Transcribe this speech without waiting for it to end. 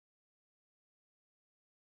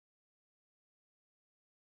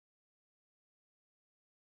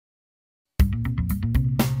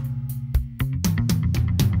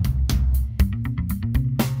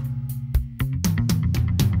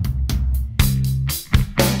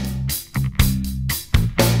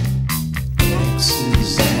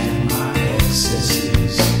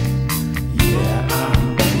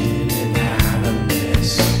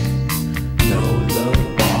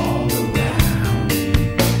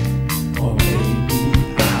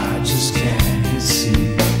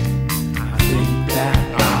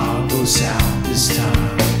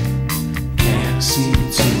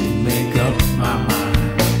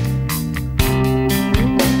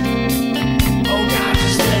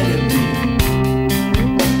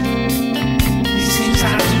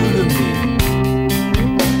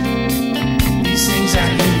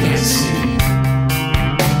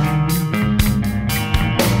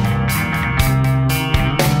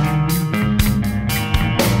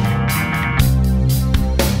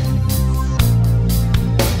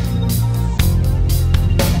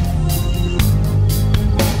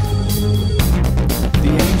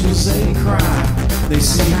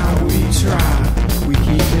we try, we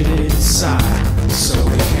keep it inside, so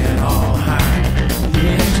we can all hide. The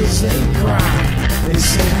angels they cry, they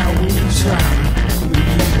say how we try, we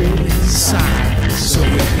keep it inside, so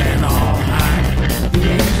we can all hide. The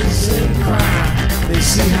angels they cry, they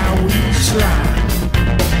see how we try.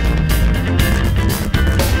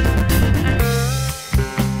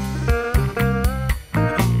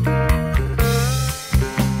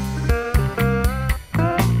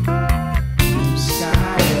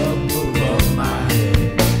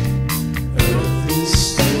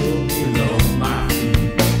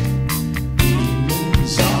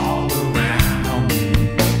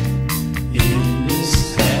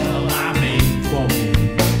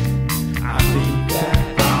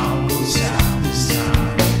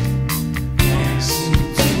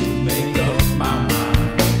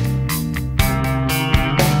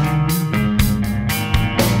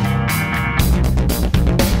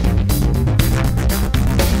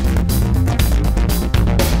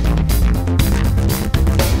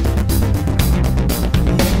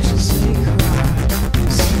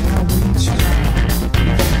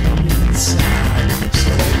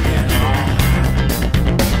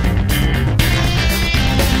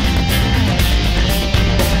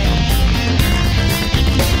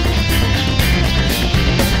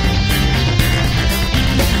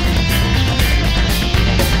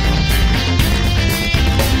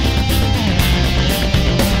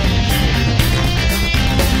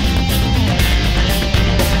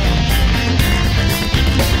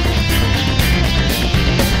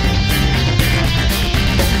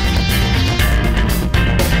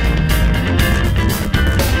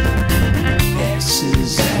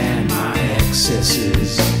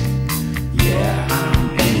 Yeah,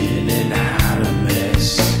 I'm in and out of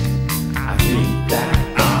mess. I think that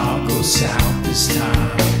I'll go south this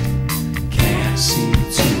time. Can't seem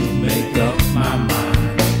to make up my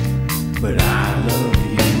mind, but I love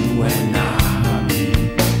you and I'm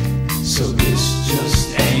me, so this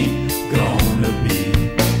just ain't gonna be.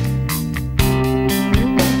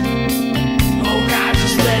 Oh God,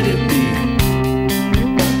 just let it be.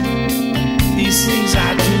 These things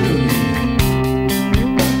I do to me,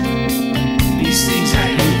 these things that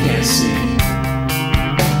you can't see.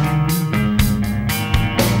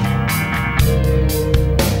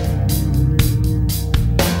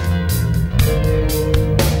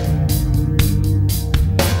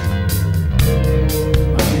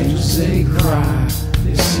 My angels they cry,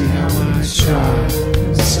 they see how I try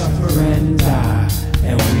to suffer and die,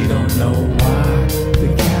 and we don't know why. The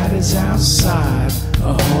cat is outside,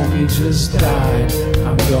 a homie just died.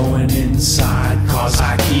 I'm going inside, cause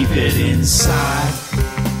I keep it inside.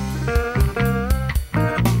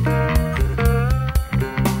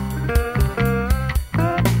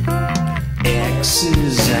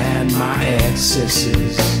 Exes and my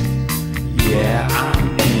excesses, yeah,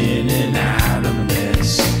 I'm in and out of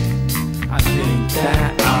mess. I think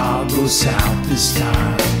that I'll go south this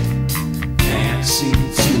time. Can't seem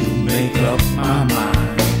to make up my mind.